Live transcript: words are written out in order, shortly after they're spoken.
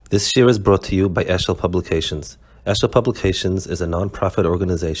This year is brought to you by Eshel Publications. Eshel Publications is a non-profit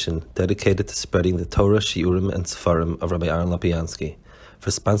organization dedicated to spreading the Torah, Shiurim, and Sefarim of Rabbi Aaron Lapiansky. For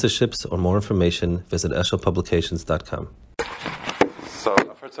sponsorships or more information, visit eshelpublications.com. So,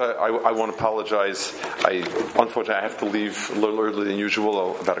 first I want to apologize. Unfortunately, I have to leave a little earlier than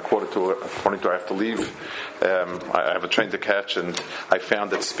usual. About a quarter to I have to leave. I have a train to catch, and I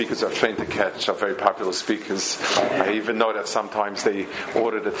found that speakers are trained to catch are very popular speakers. I even know that sometimes they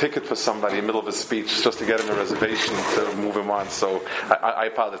ordered a ticket for somebody in the middle of a speech just to get him a reservation to move him on. So I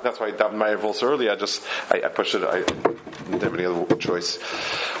apologize. That's why I dubbed my voice early. I pushed it. I didn't have any other choice.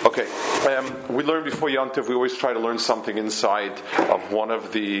 Okay. We learned before Yontiv, we always try to learn something inside of one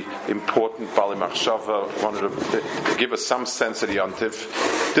of the important Bali Machshava, wanted to give us some sense of the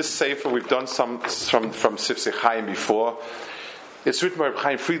Yontiv. This Sefer, we've done some from Sifsei Chaim before. It's written by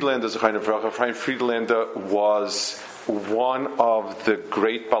Chaim Friedlander. Chaim Friedlander was one of the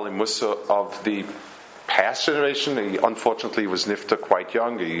great Bali Musa of the past generation. He unfortunately was nifta quite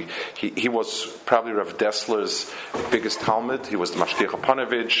young. He was probably Rav Dessler's biggest Talmud. He was the Mashgiach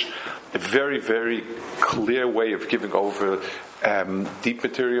Panovich. A very, very clear way of giving over deep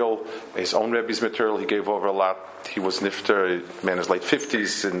material, his own Rebbe's material. He gave over a lot. He was nifta, man, in his late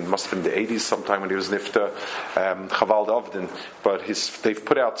 50s, and must have been the 80s sometime when he was nifta. Chaval Dovdin. But they've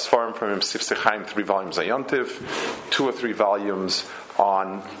put out Sfarim from him, Sifsei Chaim, 3 volumes Ayontiv, 2 or 3 volumes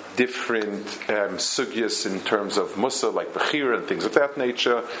on different sugyas in terms of Musa, like Bechir and things of that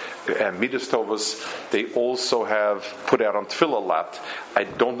nature, Midas Tovas. They also have put out on Tefillah a lot. I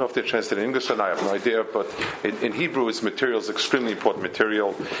don't know if they're translated in English, and I have no idea, but in Hebrew, his material is extremely important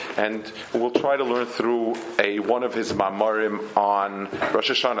material, and we'll try to learn through one of his Mamarim on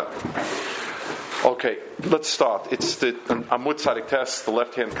Rosh Hashana. Okay, let's start. It's the Amud Tzadik test, the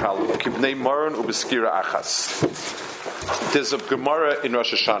left-hand column. Kibnei Maron ubeskira achas. There's a Gemara in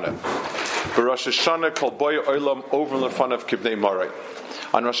Rosh Hashana. The Rosh Hashana called Boy Olam over in the front of Kibnei Maron.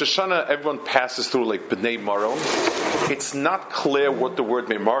 On Rosh Hashana, everyone passes through like Bnei Maron. It's not clear what the word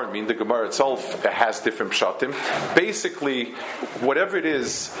Maron means. The Gemara itself has different pshatim. Basically, whatever it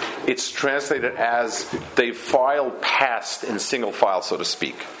is, it's translated as they file past in single file, so to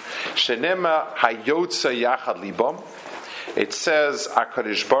speak. Shenema hayotza yachad libam. It says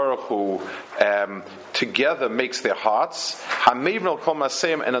HaKadosh Baruch Hu together makes their hearts Hamevnel Kol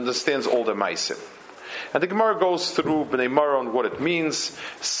Maseim and understands all the Maisim. And the Gemara goes through Bnei Maron what it means.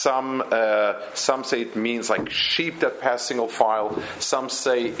 Some say it means like sheep that pass single file. Some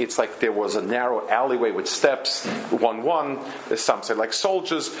say it's like there was a narrow alleyway with steps, one. Some say like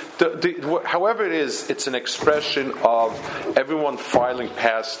soldiers. However it is, it's an expression of everyone filing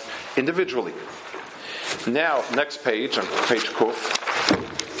past individually. Now, next page, on page Kuf,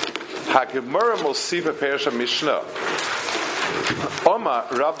 HaGemara Mosiva Perasha Mishnah. Oma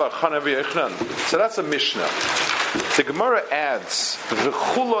Rabba Chana v'Yechnan. So that's a Mishnah. The Gemara adds,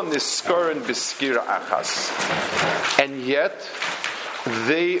 V'chulon niskarin b'skira achas. And yet,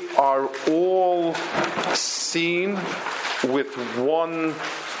 they are all seen with one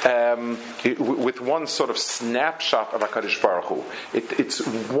sort of snapshot of HaKadosh Baruch Hu. It's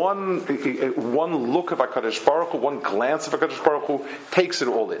one look of HaKadosh Baruch Hu, one glance of HaKadosh Baruch Hu takes it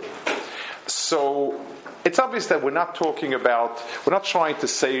all in. So it's obvious that we're not trying to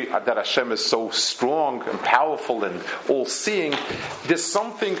say that Hashem is so strong and powerful and all-seeing. There's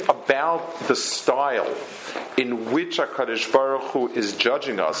something about the style in which HaKadosh Baruch Hu is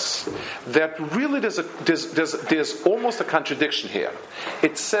judging us that really there's almost a contradiction here.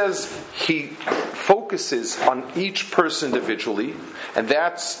 It says He focuses on each person individually, and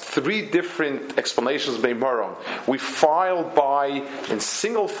that's 3 different explanations by Maron. We file in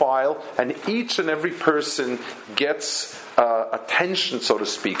single file, and each and every person gets attention, so to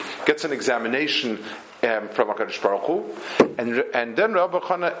speak, gets an examination from HaKadosh Baruch Hu, and then Rabbi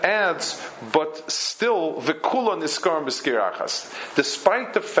Chana adds, but still v'kula niskarim b'skir achas.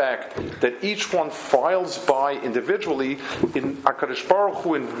 Despite the fact that each one files by individually, in HaKadosh Baruch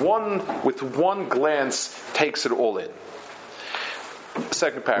Hu with one glance takes it all in.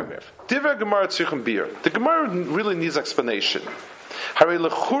 Second paragraph. Divrei Gemara tzrichim bir. The Gemara really needs explanation. Harei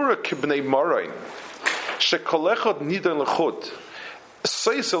lechura kibnei maroin shekol echad nidan lechud. It's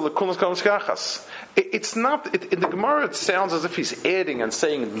not, in the Gemara it sounds as if he's adding and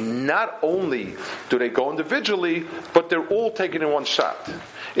saying not only do they go individually, but they're all taken in one shot.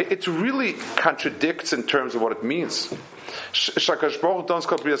 It really contradicts in terms of what it means. Shakash Baruch Hu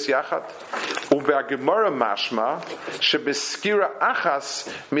Donskal Brias Yachad Ube'Gemara Mashma Shebeskira Achas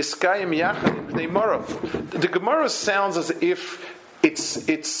Miskayim Yachad Bnei Marav. The Gemara sounds as if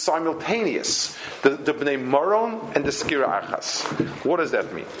it's simultaneous. The Bnei Moron and the Skira Achas. What does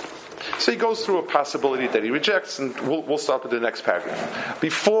that mean? So he goes through a possibility that he rejects, and we'll start with the next paragraph.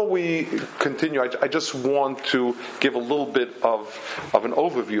 Before we continue, I just want to give a little bit of an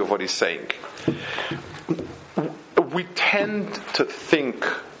overview of what he's saying. We tend to think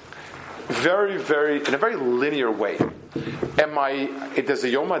in a very linear way. There's a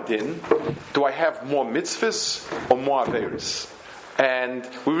Yom Adin, do I have more mitzvahs or more averos? And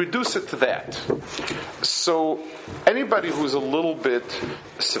we reduce it to that. So anybody who's a little bit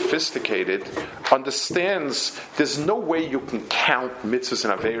sophisticated understands there's no way you can count mitzvahs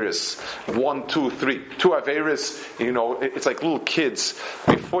and averos. 1, 2, 3. 2 averos, it's like little kids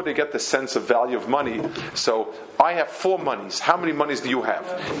before they get the sense of value of money. So I have 4 monies. How many monies do you have?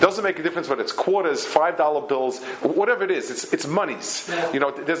 It doesn't make a difference whether it's quarters, $5 bills, whatever it is. It's monies.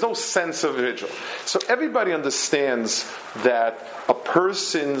 There's no sense of individual. So everybody understands that a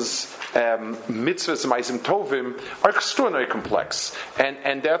person's mitzvahs and ma'asim tovim are extraordinarily complex,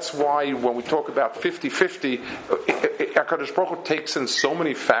 and that's why when we talk about 50-50, HaKadosh Baruch Hu takes in so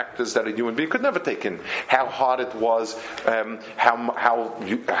many factors that a human being could never take in. How hard it was,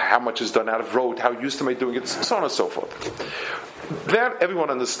 how much is done out of rote, how used am I doing it, so on and so forth. That everyone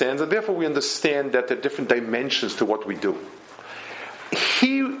understands, and therefore we understand that there are different dimensions to what we do.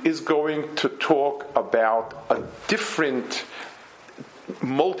 He is going to talk about a different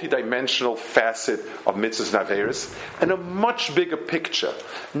multi-dimensional facet of mitzvahs and averos, and a much bigger picture.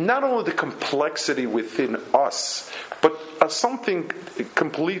 Not only the complexity within us, but something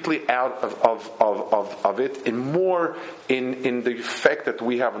completely out of it, and more in the effect that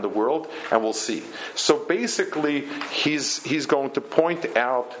we have in the world, and we'll see. So basically, he's going to point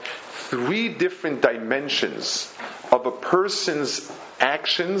out 3 different dimensions of a person's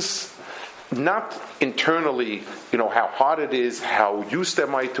actions. Not internally, how hard it is, how used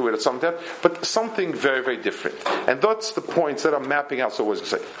am I to it, or something like that, but something very, very different. And that's the points that I'm mapping out. So what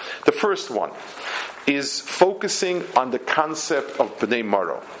was I say? The first one is focusing on the concept of Bnei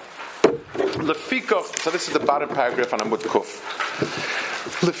Maro. Lefikach, so this is the bottom paragraph on Amud Kuf.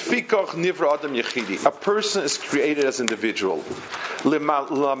 Lefikach nivra adam yechidi. A person is created as an individual.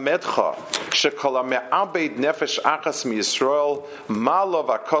 Lamedcha shekol me'abed nefesh achas miYisrael malav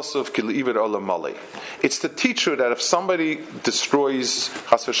akosov ki le'ivid olam malei. It's to teach you that if somebody destroys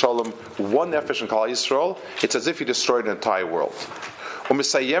chas v'shalom 1 nefesh in Kol Yisrael, it's as if he destroyed the entire world.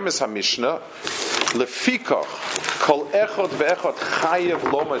 U'misayem es HaMishnah lefikach kol echad ve'echad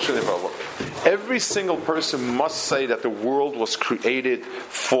chayev loma shenivav. Every single person must say that the world was created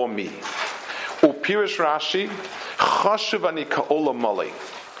for me. Upirish Rashi, chashuv ani ka'olam malei.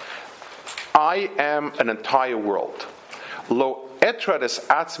 I am an entire world. Lo etrades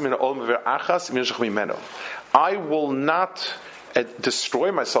atzmin olam ve'achas minshach mimeno. I will not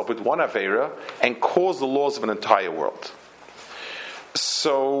destroy myself with 1 avera and cause the laws of an entire world.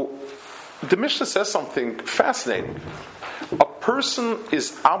 So the Mishnah says something fascinating. A person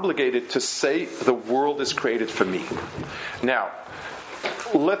is obligated to say the world is created for me. Now,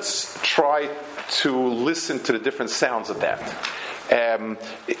 let's try to listen to the different sounds of that.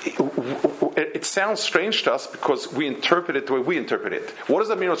 It sounds strange to us because we interpret it the way we interpret it. What does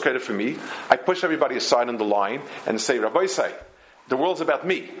that mean? What's created for me? I push everybody aside on the line and say, Rabbi say, the world's about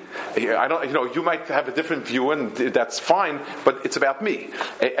me. I don't, you might have a different view, and that's fine, but it's about me.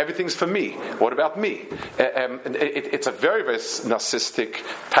 Everything's for me. What about me? It's a very, very narcissistic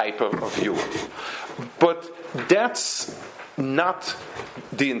type of view. But that's not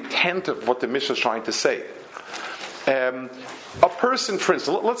the intent of what the Mishnah is trying to say. A person, for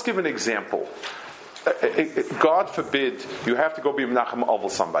instance, let's give an example. God forbid you have to go be Menachem Oval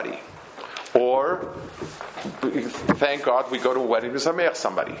somebody. Or, thank God, we go to a wedding to Sameach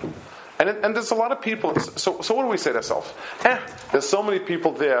somebody. And there's a lot of people. So what do we say to ourselves? There's so many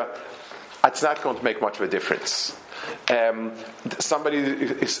people there, it's not going to make much of a difference. Somebody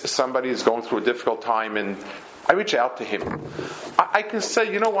is going through a difficult time, and I reach out to him. I can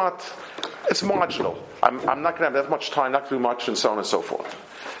say, you know what? It's marginal. I'm not going to have that much time, not to do much, and so on and so forth.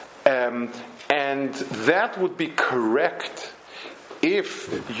 And that would be correct if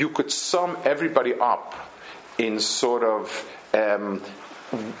you could sum everybody up in sort of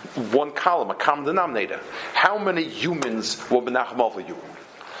one column, a common denominator. How many humans will Menachem over you?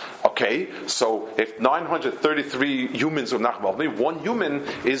 Okay, so if 933 humans will Menachem over me, 1 human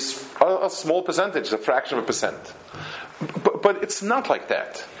is a small percentage, a fraction of a percent. But it's not like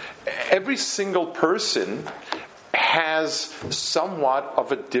that. Every single person has somewhat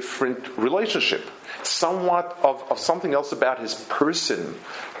of a different relationship, somewhat of something else about his person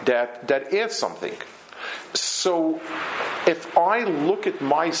that adds something. So if I look at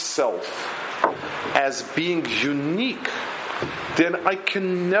myself as being unique, then I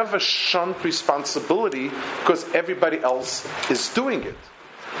can never shunt responsibility because everybody else is doing it.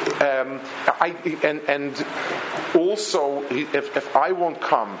 And also, if I won't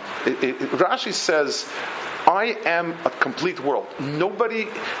come, Rashi says, I am a complete world. Nobody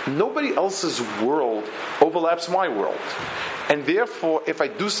else's world overlaps my world. And therefore, if I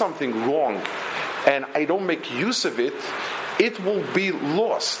do something wrong and I don't make use of it, it will be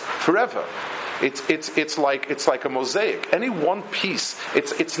lost forever. It's like a mosaic. Any one piece.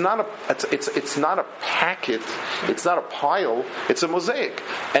 It's not a packet. It's not a pile. It's a mosaic.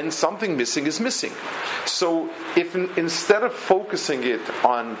 And something missing is missing. So if instead of focusing it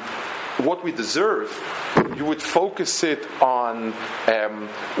on what we deserve, you would focus it on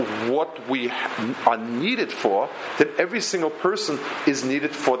what we are needed for, then every single person is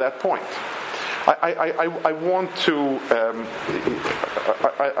needed for that point. I want to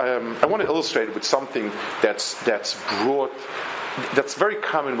illustrate it with something that's very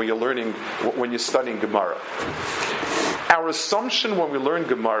common when you're studying Gemara. Our assumption when we learn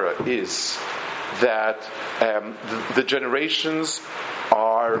Gemara is that the generations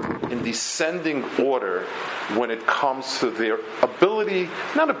are in descending order when it comes to their ability,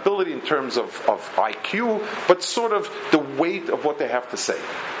 not ability in terms of IQ, but sort of the weight of what they have to say.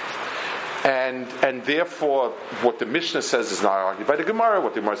 And therefore, what the Mishnah says is not argued by the Gemara,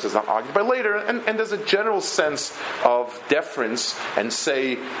 what the Gemara says is not argued by later, and there's a general sense of deference and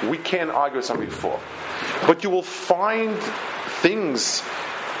say, we can't argue with something before. But you will find things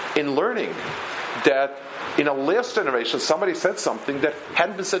in learning that in a last generation, somebody said something that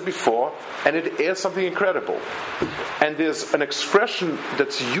hadn't been said before, and it adds something incredible. And there's an expression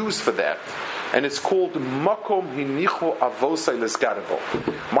that's used for that. And it's called Makom Hinicho Avosai Lesgarabo.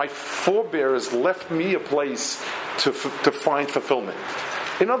 My forebears left me a place to find fulfillment.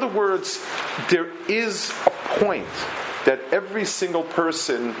 In other words, there is a point that every single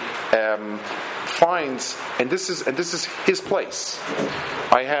person finds, and this is his place.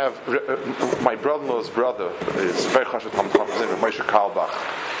 I have my brother-in-law's brother is very chashuv Moshe Kalbach.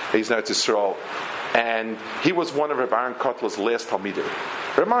 He's now at Yisrael. And he was one of Rabbi Aaron Kotler's last Talmidim.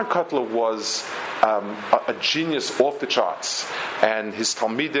 Rabbi Aaron Kotler was a genius off the charts, and his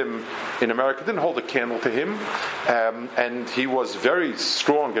Talmidim in America didn't hold a candle to him, and he was very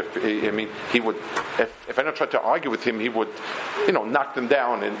strong. He would, if anyone tried to argue with him, he would, knock them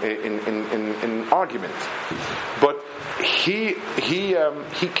down in argument. But he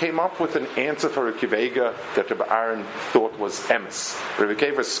came up with an answer for Rabbi Akiva that Rabbi Aaron thought was emes. Rabbi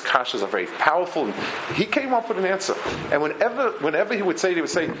Akiva's kashas are very powerful, and he came up with an answer. And whenever he would say,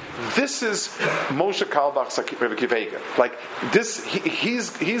 "This is Moshe Kalbach's Rabbi Akiva." Like this,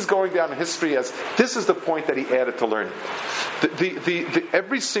 he's going down in history as this is the point that he added to learning.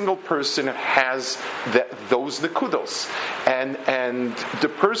 Every single person has those nekudos, and the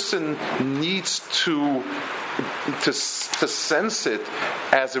person needs to sense it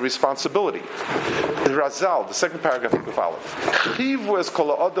as a responsibility. Razal, the second paragraph of Aleph.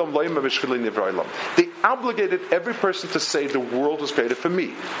 They obligated every person to say the world was created for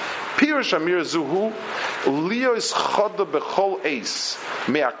me. Pirush Amir Zuhu, Leos Choda Bechol Eis,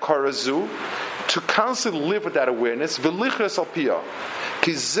 Me'akarazu, to constantly live with that awareness, V'lichres Alpia,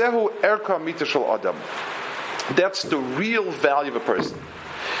 Kizehu Erka Mitashal Adam. That's the real value of a person.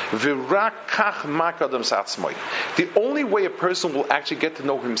 The only way a person will actually get to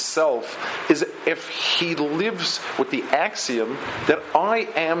know himself is if he lives with the axiom that I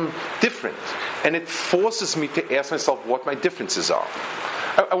am different, and it forces me to ask myself what my differences are.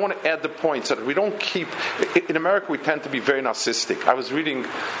 I want to add the point so that we don't keep... In America, we tend to be very narcissistic. I was reading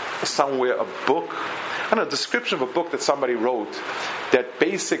somewhere a book, a description of a book that somebody wrote that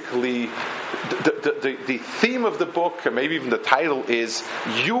basically the theme of the book, and maybe even the title, is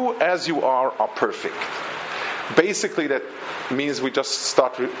 "You as you are perfect." Basically, that means we just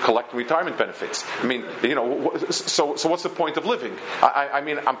start collecting retirement benefits. So what's the point of living?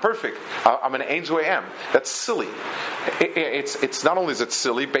 I'm perfect. I'm an angel. I am. That's silly. It's not only is it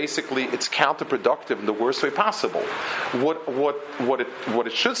silly. Basically, it's counterproductive in the worst way possible. What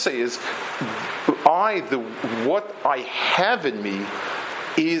it should say is, what I have in me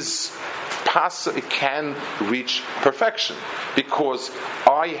is it can reach perfection because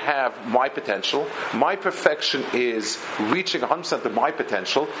I have my potential. My perfection is reaching 100% of my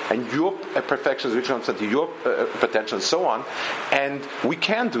potential, and your perfection is reaching 100% of your potential, and so on. And we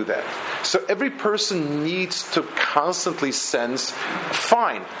can do that. So every person needs to constantly sense,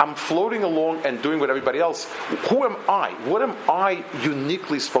 fine, I'm floating along and doing what everybody else. Who am I? What am I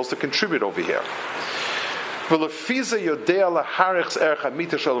uniquely supposed to contribute over here? ולפיזה יודע להעריך ערך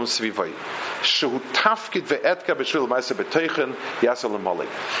אמיתי שלום סביבי, שהוא תפקיד ואתגר בשביל מעשה בתוכן יעשה למלא.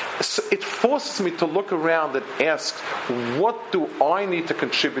 It forces me to look around and ask, what do I need to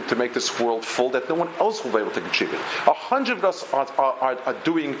contribute to make this world full that no one else will be able to contribute? 100 of us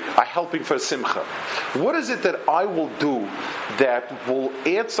are helping for Simcha. What is it that I will do that will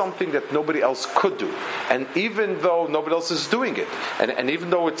add something that nobody else could do? And even though nobody else is doing it, and even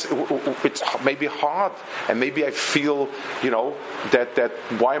though it's maybe hard, and maybe I feel, that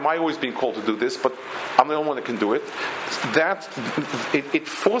why am I always being called to do this? But I'm the only one that can do it. That it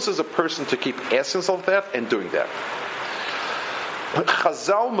forces a person to keep asking himself that and doing that.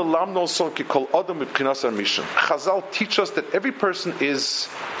 Chazal teach us that every person is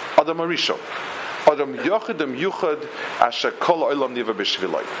Adam Arishon. Adam Yochid Yuchad Asher Kol Olam Niva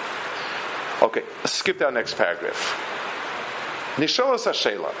B'Shviloi. Okay, skip that next paragraph. Nishalas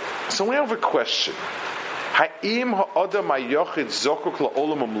Hashela. So we have a question. Ha'im ha'adam ha'yochid zokuk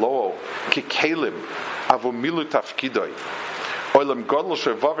la'olam umlo'o ki kelim avomilu tafkidoi olam godel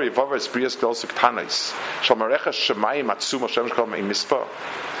shevavar yivavar esbrias gdol suktanais shal marecha shemayim atzum Hashem shkol me'im mispah.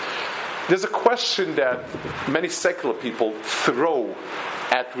 There's a question that many secular people throw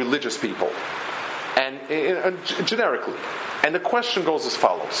at religious people, and generically. And the question goes as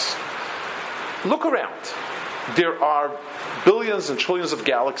follows. Look around. There are billions and trillions of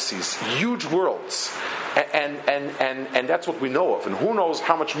galaxies, huge worlds, and that's what we know of. And who knows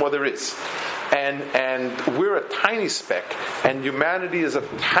how much more there is? And we're a tiny speck, and humanity is a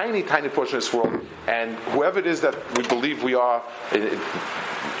tiny, tiny portion of this world. And whoever it is that we believe we are,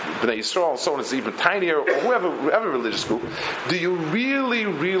 Bnei Yisrael and so on, is even tinier, or whoever religious group. Do you really,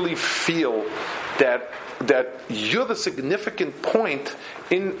 really feel that you're the significant point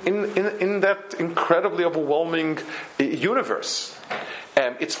in that incredibly overwhelming universe?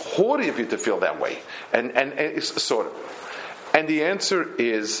 It's haughty of you to feel that way, and it's sort of. And the answer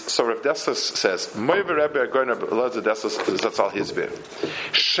is, so Rav Dessler says, Moive Rebbe Agoyin Rav Dessler Zatzal Hizbir,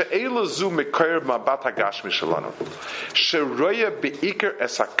 She'ela zu mekoyer mabat hagashmi shelanu, she'roya be'iker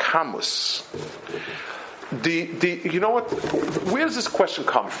es hakamus. You know what? Where does this question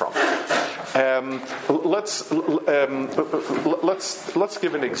come from? Let's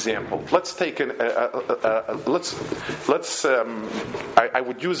give an example. Let's take I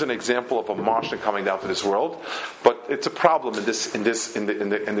would use an example of a Martian coming down to this world, but it's a problem in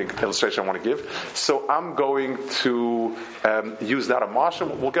the illustration I want to give. So I'm going to use not a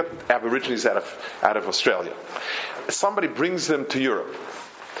Martian. We'll get Aborigines out of Australia. Somebody brings them to Europe,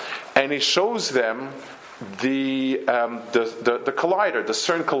 and he shows them the collider, the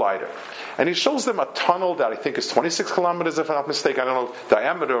CERN collider. And he shows them a tunnel that I think is 26 kilometers, if I'm not mistaken, I don't know,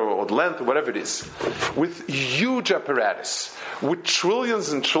 diameter or length or whatever it is, with huge apparatus, with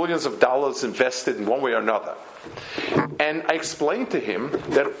trillions and trillions of dollars invested in one way or another. And I explained to him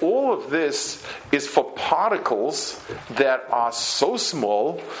that all of this is for particles that are so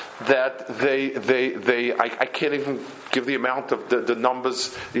small that I can't even give the amount of the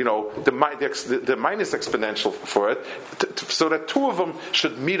numbers, the minus exponential for it, so that two of them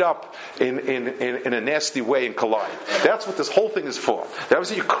should meet up in a nasty way and collide. That's what this whole thing is for. That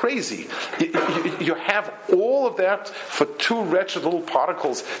was you're crazy. You have all of that for two wretched little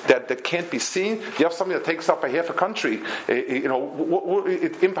particles that can't be seen. You have something that takes up a half a country.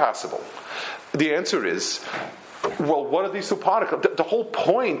 It's impossible. The answer is, well, what are these two particles? The whole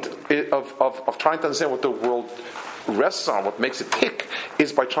point of trying to understand what the world rests on, what makes it tick,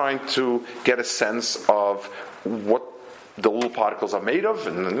 is by trying to get a sense of what the little particles are made of,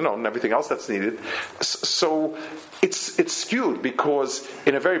 and everything else that's needed. So it's skewed, because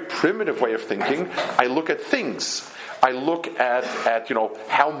in a very primitive way of thinking, I look at things. I look at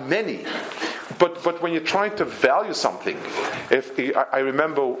how many. But when you're trying to value something, I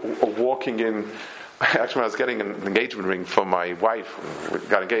remember walking in. Actually, when I was getting an engagement ring for my wife, we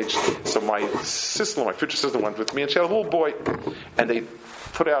got engaged. So my future sister, went with me, and she had a little boy, and they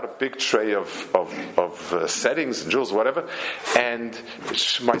put out a big tray of settings and jewels, whatever. And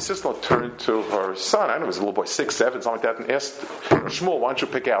my sister turned to her son, I don't know, he was a little boy, 6, 7, something like that, and asked, Shmuel, why don't you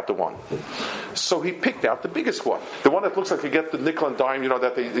pick out the one? So he picked out the biggest one, the one that looks like you get the nickel and dime,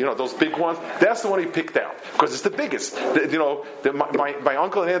 those big ones. That's the one he picked out because it's the biggest. My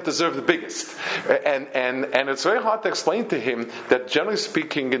uncle and aunt deserve the biggest, and it's very hard to explain to him that generally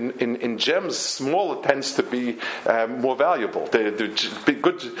speaking, in gems, smaller tends to be more valuable. They're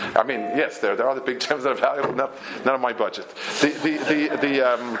good. I mean, yes, there are the big gems that are valuable. Not on my budget.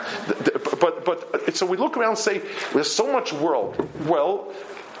 But so we look around and say, there's so much world. Well,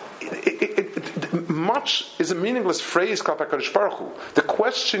 much is a meaningless phrase. The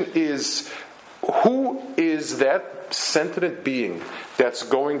question is, Who is that sentient being that's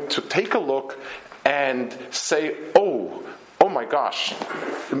going to take a look and say, oh my gosh,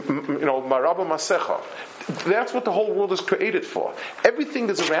 Marabba Masecha. That's what the whole world is created for. Everything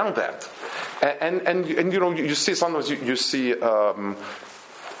is around that. And you see, sometimes you see,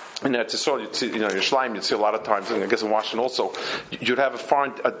 in Yisrael, you'd see, Yerushalayim, you'd see a lot of times, and I guess in Washington also, you'd have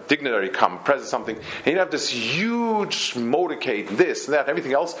a dignitary come, present something, and you'd have this huge motorcade, this and that,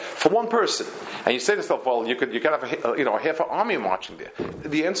 everything else, for one person. And you say to yourself, well, you could have a half an army marching there.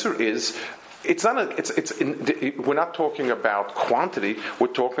 The answer is, we're not talking about quantity, we're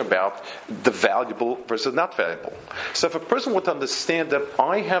talking about the valuable versus not valuable. So if a person would understand that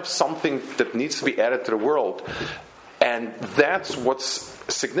I have something that needs to be added to the world, and that's what's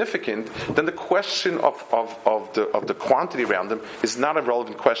significant, then the question of the quantity around them is not a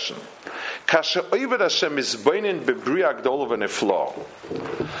relevant question.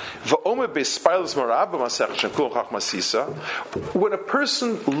 When a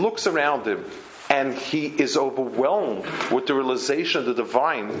person looks around him and he is overwhelmed with the realization of the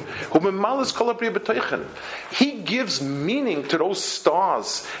divine, he gives meaning to those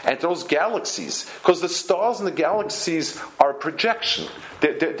stars and to those galaxies, because the stars and the galaxies are a projection.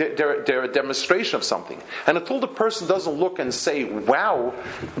 They're a demonstration of something. And until the person doesn't look and say, wow,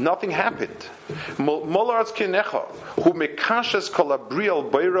 nothing happened. For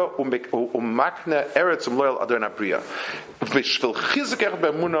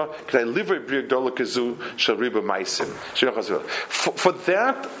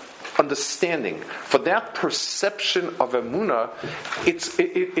that understanding, for that perception of Emunah,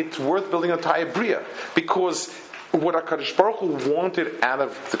 it's worth building an entire Bria, because what HaKadosh Baruch Hu wanted out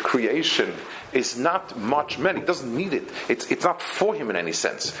of the creation is not much meant. He doesn't need it. It's not for him in any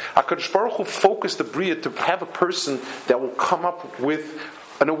sense. HaKadosh Baruch Hu focused the Bria to have a person that will come up with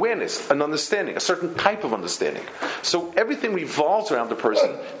an awareness, an understanding, a certain type of understanding. So everything revolves around the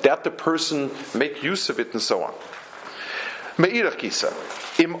person, that the person make use of it, and so on. Me'irach kisa,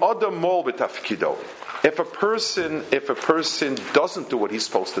 im adam mol betafkido. If a person doesn't do what he's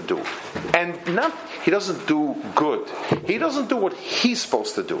supposed to do, and not he doesn't do good, he doesn't do what he's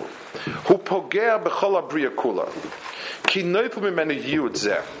supposed to do. Hu pogea b'chol habriya kula. Ki noifel mimenu yud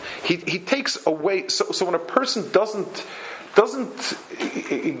zeh. He takes away. So when a person doesn't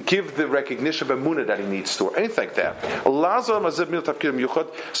give the recognition of emunah that he needs to, or anything like that.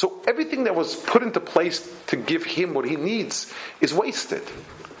 So everything that was put into place to give him what he needs is wasted.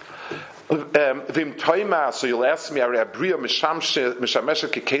 So you'll ask me, there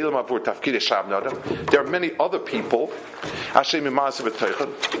are many other people.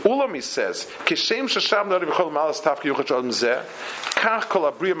 Ulami says,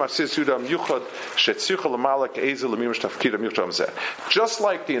 just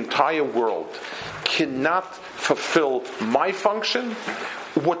like the entire world cannot fulfill my function,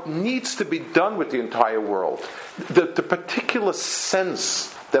 what needs to be done with the entire world, the particular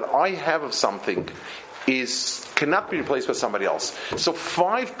sense that I have of something cannot be replaced by somebody else. So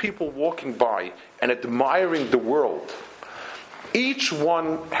 5 people walking by and admiring the world, each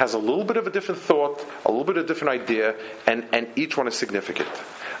one has a little bit of a different thought, a little bit of a different idea, and each one is significant.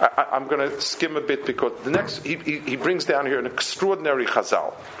 I'm going to skim a bit, because the next he brings down here an extraordinary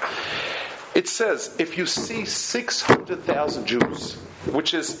chazal. It says, if you see 600,000 Jews,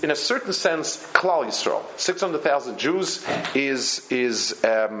 which is, in a certain sense, Klal Yisrael. 600,000 Jews is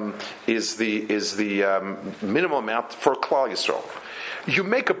the minimum amount for Klal Yisrael. You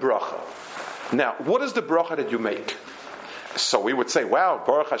make a bracha. Now, what is the bracha that you make? So we would say, wow,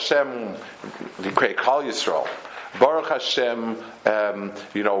 Baruch Hashem, we create Klal Yisrael. Baruch Hashem,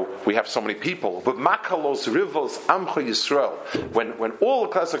 we have so many people. But Makalos Rivos Amcha Yisrael, when all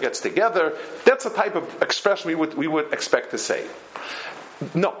the Klal gets together, that's the type of expression we would expect to say.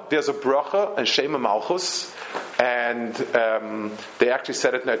 No, there's a bracha and Shema Malchus, and they actually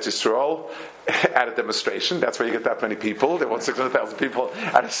said it in Eretz Yisrael at a demonstration. That's where you get that many people. There want 600,000 people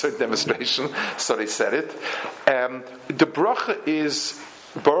at a certain demonstration, so they said it. The bracha is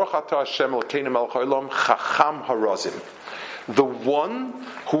Baruch Atah Hashem Elokeinu Melech Haolam Chacham Harazim, the one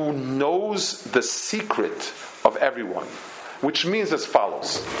who knows the secret of everyone, which means as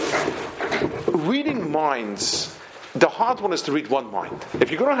follows: reading minds. The hard one is to read one mind. If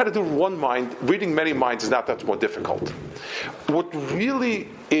you don't know how to do one mind, reading many minds is not that more difficult. What really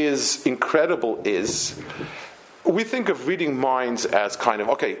is incredible is, we think of reading minds as kind of,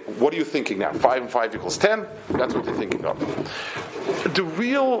 okay, what are you thinking now? 5 and 5 equals 10? That's what you're thinking of. The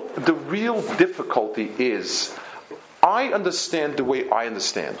real difficulty is, I understand the way I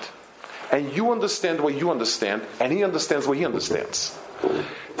understand, and you understand the way you understand, and he understands the way he understands.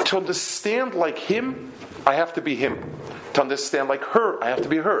 To understand like him, I have to be him. To understand like her, I have to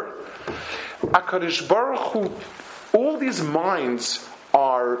be her. HaKadosh Baruch Hu, all these minds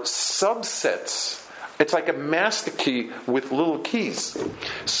are subsets. It's like a master key with little keys.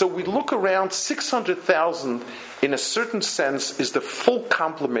 So we look around, 600,000 in a certain sense is the full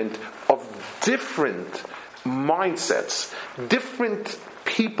complement of different mindsets, different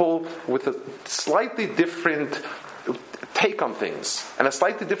people with a slightly different take on things and a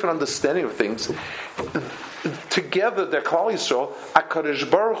slightly different understanding of things. Together, they're Klal Yisrael.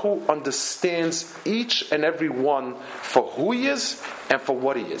 HaKadosh Baruch Hu understands each and every one for who he is and for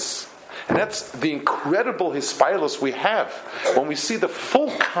what he is. And that's the incredible hispailos we have when we see the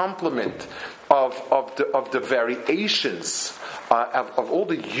full complement of the variations of all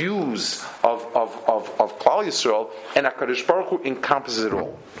the hues of Klal Yisrael, and HaKadosh Baruch Hu encompasses it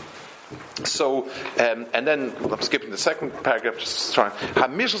all. So, and then I'm skipping the second paragraph. Just trying.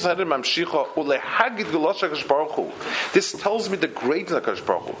 This tells me the greatness of HaKadosh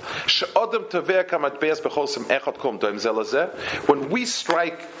Baruch Hu. When we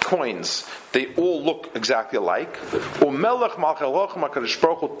strike coins, they all look exactly alike.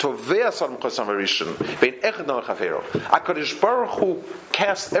 HaKadosh Baruch Hu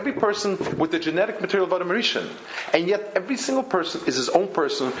casts every person with the genetic material of Adam Rishon, and yet every single person is his own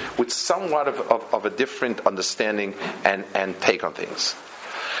person with somewhat of a different understanding and take on things.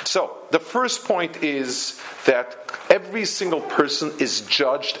 So, the first point is that every single person is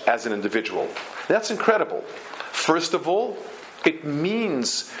judged as an individual. That's incredible. First of all, it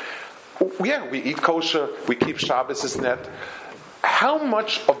means, we eat kosher, we keep Shabbos, isn't that? How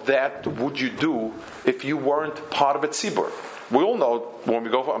much of that would you do if you weren't part of a tzibur? We all know when we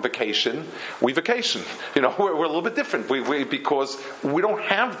go on vacation, we vacation. We're a little bit different because we don't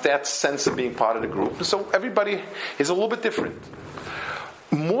have that sense of being part of the group. So everybody is a little bit different.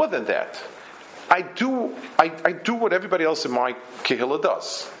 More than that, I do what everybody else in my kehillah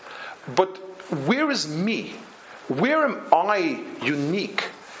does. But where is me? Where am I unique?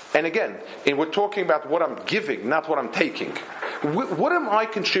 And again, we're talking about what I'm giving, not what I'm taking. What am I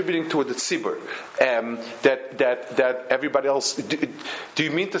contributing to the tzibur that everybody else? Do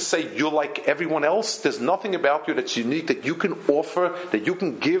you mean to say you're like everyone else? There's nothing about you that's unique that you can offer, that you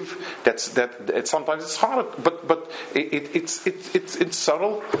can give. Sometimes it's hard, but it's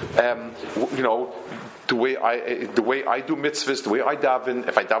subtle. The way I do mitzvahs, the way I daven,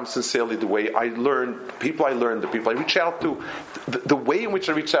 if I daven sincerely, the way I learn, the people I reach out to, the way in which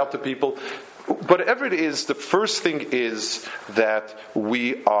I reach out to people. Whatever it is, the first thing is that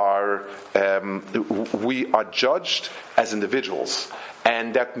we are judged as individuals,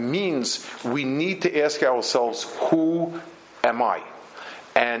 and that means we need to ask ourselves, who am I?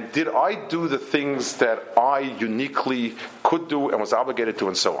 And did I do the things that I uniquely could do and was obligated to,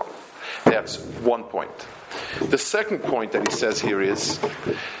 and so on? That's one point. The second point that he says here is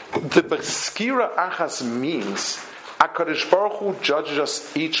the Beskira Achas means HaKadosh Baruch Hu judges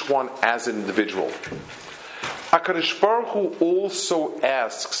us each one as an individual. HaKadosh Baruch Hu also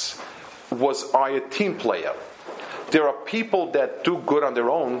asks, was I a team player? There are people that do good on their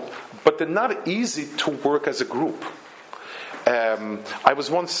own, but they're not easy to work as a group. I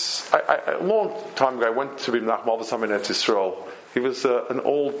was once, a long time ago, I went to Reb Nachman Alvasam in Eretz Yisrael. He was an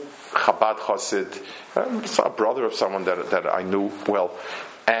old Chabad Chassid, a brother of someone that I knew well.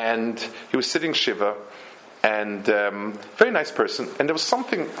 And he was sitting Shiva, and very nice person. And there was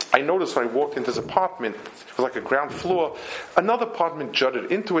something I noticed when I walked into his apartment. It was like a ground floor. Another apartment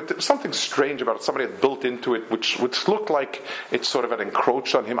jutted into it. There was something strange about it. Somebody had built into it, which looked like it sort of had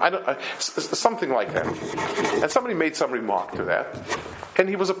encroached on him. Something like that. And somebody made some remark to that. And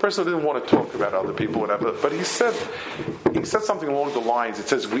he was a person who didn't want to talk about other people, whatever. But he said something along the lines. It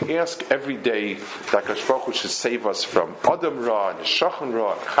says, we ask every day that HaKadosh Baruch Hu should save us from Adam Ra and Shachan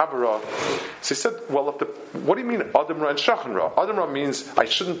Ra and Chaver Ra. So he said, well, what do you mean Adam Ra and Shachan Ra? Adam Ra means I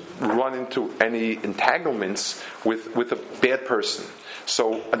shouldn't run into any entanglements with a bad person.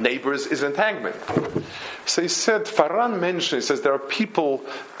 So a neighbor is an entanglement. So he said, Faran mentioned, he says, there are people,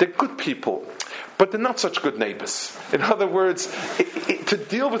 they're good people, but they're not such good neighbors. In other words, to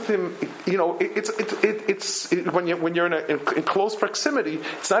deal with him, when you're in close proximity,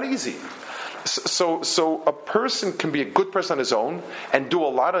 it's not easy. So a person can be a good person on his own and do a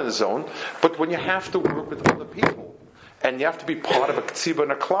lot on his own, but when you have to work with other people and you have to be part of a tzibur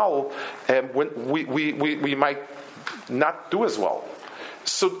and a klal, when we might not do as well.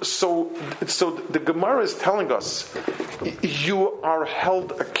 So the Gemara is telling us you are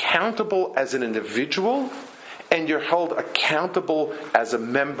held accountable as an individual, and you're held accountable as a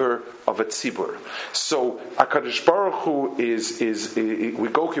member of a tzibur. So HaKadosh Baruch Hu is we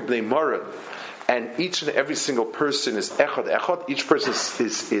go kibnei moran, and each and every single person is echad. Each person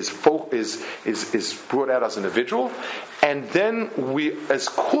is brought out as an individual, and then we, as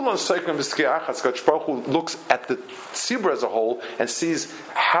kulan seikim v'skiachas, HaKadosh Baruch Hu looks at the tzibur as a whole and sees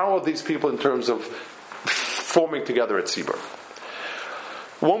how are these people in terms of forming together a tzibur.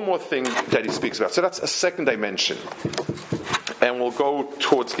 One more thing that he speaks about. So that's a second dimension. And we'll go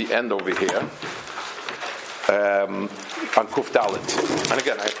towards the end over here on Kuf Dalet. And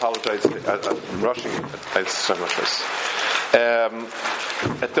again, I apologize. I'm rushing. I so much this.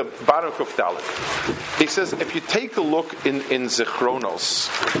 At the bottom of Kuf Dalet, he says, if you take a look in Zichronos,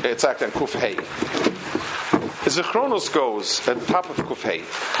 it's actually on Kuf Hey. Zichronos goes at the top of Kuf Hey.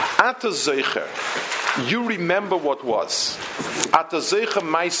 Ata Zeicher. You remember what was.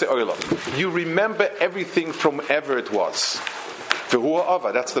 You remember everything from ever it was.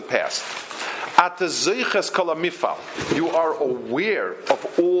 That's the past. You are aware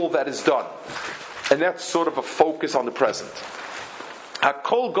of all that is done. And that's sort of a focus on the present.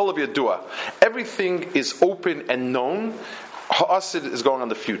 Everything is open and known. Ha'asid is going on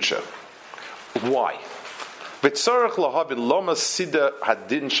the future. Why? Because of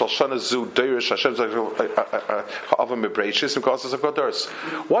Goders.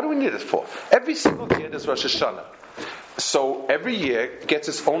 What do we need it for? Every single year there's Rosh Hashana. So every year gets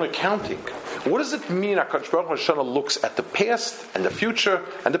its own accounting. What does it mean HaKadosh Baruch Hu Rosh Hashana looks at the past and the future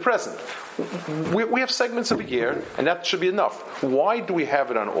and the present? We have segments of a year, and that should be enough. Why do we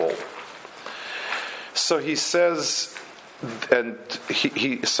have it on all? So he says, and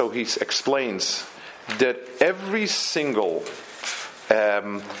he explains that every single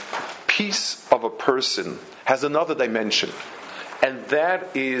piece of a person has another dimension, and that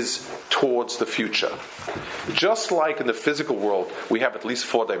is towards the future. Just like in the physical world, we have at least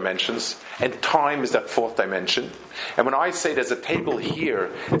 4 dimensions, and time is that 4th dimension. And when I say there's a table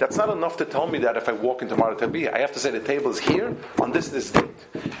here, that's not enough to tell me that if I walk into Mara Tabi, I have to say the table is here on this date.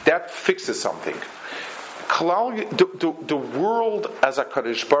 That fixes something. The world as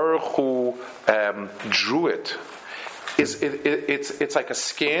HaKadosh Baruch Hu drew it, it's like a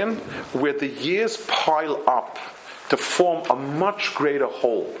scan where the years pile up to form a much greater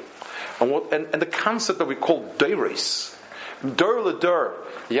whole. And the concept that we call Deiris, Dur L'Dur,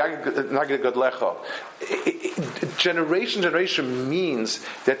 generation means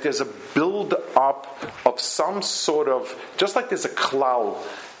that there's a build-up of some sort of, just like there's a klal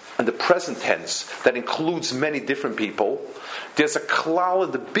in the present tense that includes many different people, there's a klal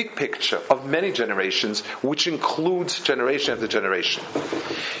in the big picture of many generations, which includes generation after generation.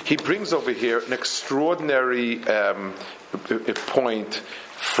 He brings over here an extraordinary point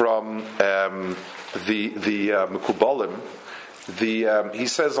from the Mekubalim. He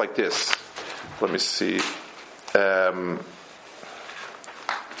says like this. Let me see.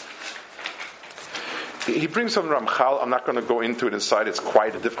 He brings some Ramchal. I'm not going to go into it inside. It's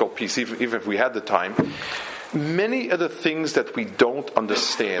quite a difficult piece, even if we had the time. Many of the things that we don't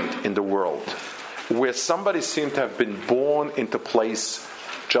understand in the world, where somebody seemed to have been born into place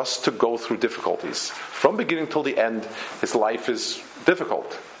just to go through difficulties. From beginning till the end, his life is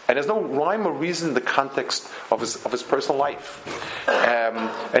difficult. And there's no rhyme or reason in the context of his personal life.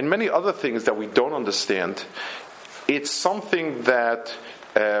 And many other things that we don't understand. It's something that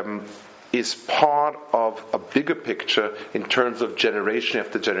is part of a bigger picture in terms of generation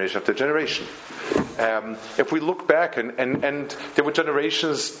after generation after generation. If we look back, and there were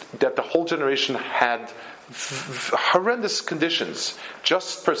generations that the whole generation had horrendous conditions,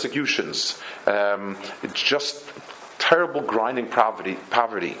 just persecutions, just terrible grinding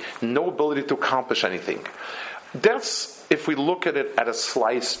poverty, no ability to accomplish anything. That's, if we look at it at a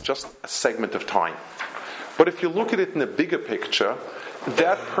slice, just a segment of time. But if you look at it in a bigger picture,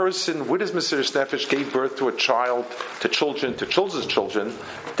 that person with his Mesiras Nefesh gave birth to a child, to children's children,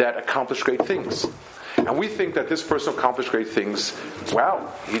 that accomplished great things. And we think that this person accomplished great things.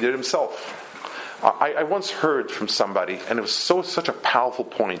 Wow, he did himself. I once heard from somebody, and it was such a powerful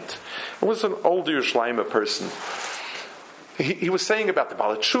point. It was an older Yerushalayim person. He was saying about the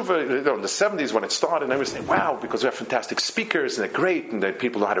Baal Tshuva, in the 70s when it started, and I was saying, wow, because we have fantastic speakers, and they're great, and that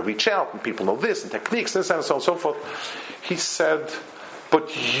people know how to reach out, and people know this, and techniques, and so on and so forth. He said,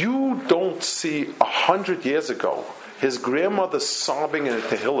 but you don't see 100 years ago his grandmother sobbing in a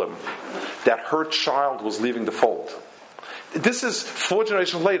Tehillim that her child was leaving the fold. This is 4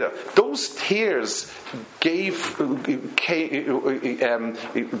 generations later. Those tears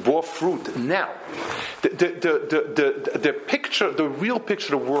bore fruit now. The picture, the real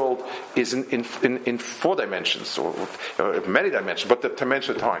picture of the world is in 4 dimensions, or many dimensions, but the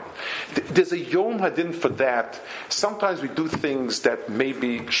dimension of time. There's a Yom Hadin for that. Sometimes we do things that may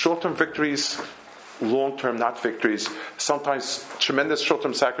be short-term victories, long-term not victories, sometimes tremendous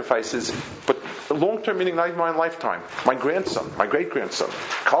short-term sacrifices, but long-term meaning not my lifetime. My grandson, my great-grandson,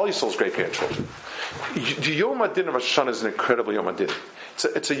 Kal Yisrael's great-grandchildren. The Yom Hadin of Rosh Hashanah is an incredible Yom Hadin.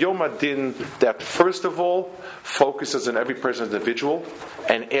 It's a Yom Hadin that, first of all, focuses on every person as an individual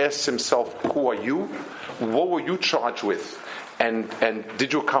and asks himself, who are you? What were you charged with? And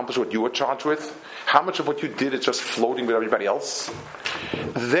did you accomplish what you were charged with? How much of what you did is just floating with everybody else?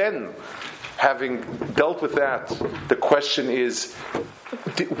 Then, having dealt with that, the question is,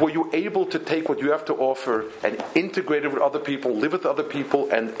 were you able to take what you have to offer and integrate it with other people, live with other people,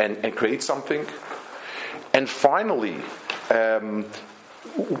 and create something? And finally,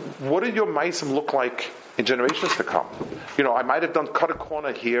 what did your maisim look like in generations to come? I might have cut a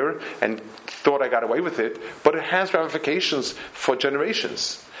corner here and thought I got away with it, but it has ramifications for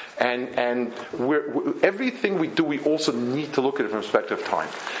generations. And everything we do, we also need to look at it from the perspective of time.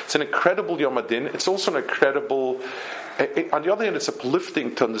 It's an incredible Yom Hadin. It's also an incredible... On the other hand, it's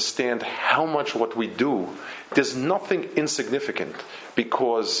uplifting to understand how much what we do, there's nothing insignificant.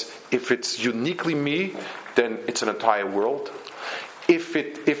 Because if it's uniquely me, then it's an entire world. If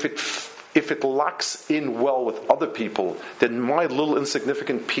it locks in well with other people, then my little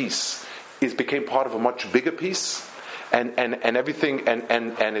insignificant piece became part of a much bigger piece. And everything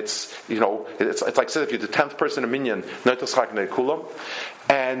and it's it's like I said, if you're the 10th person in a minyan,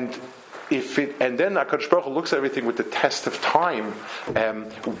 and then HaKadosh Baruch Hu looks at everything with the test of time,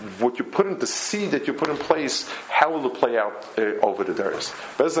 what you put in, the seed that you put in place, how will it play out over the days?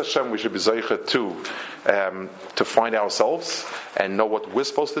 Bez Hashem, we should be zeicha to find ourselves and know what we're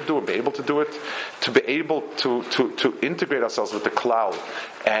supposed to do and be able to do it, to be able to integrate ourselves with the cloud,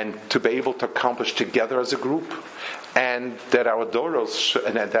 and to be able to accomplish together as a group. And that our doros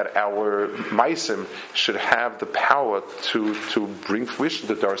and that our maisim should have the power to bring fruition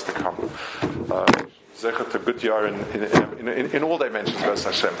to the doros to come. Zecher to good year in all dimensions, B'ez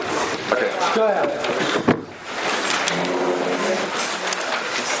Hashem. Okay. Go ahead.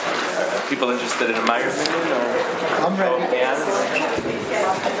 People interested in a microphone? I'm ready.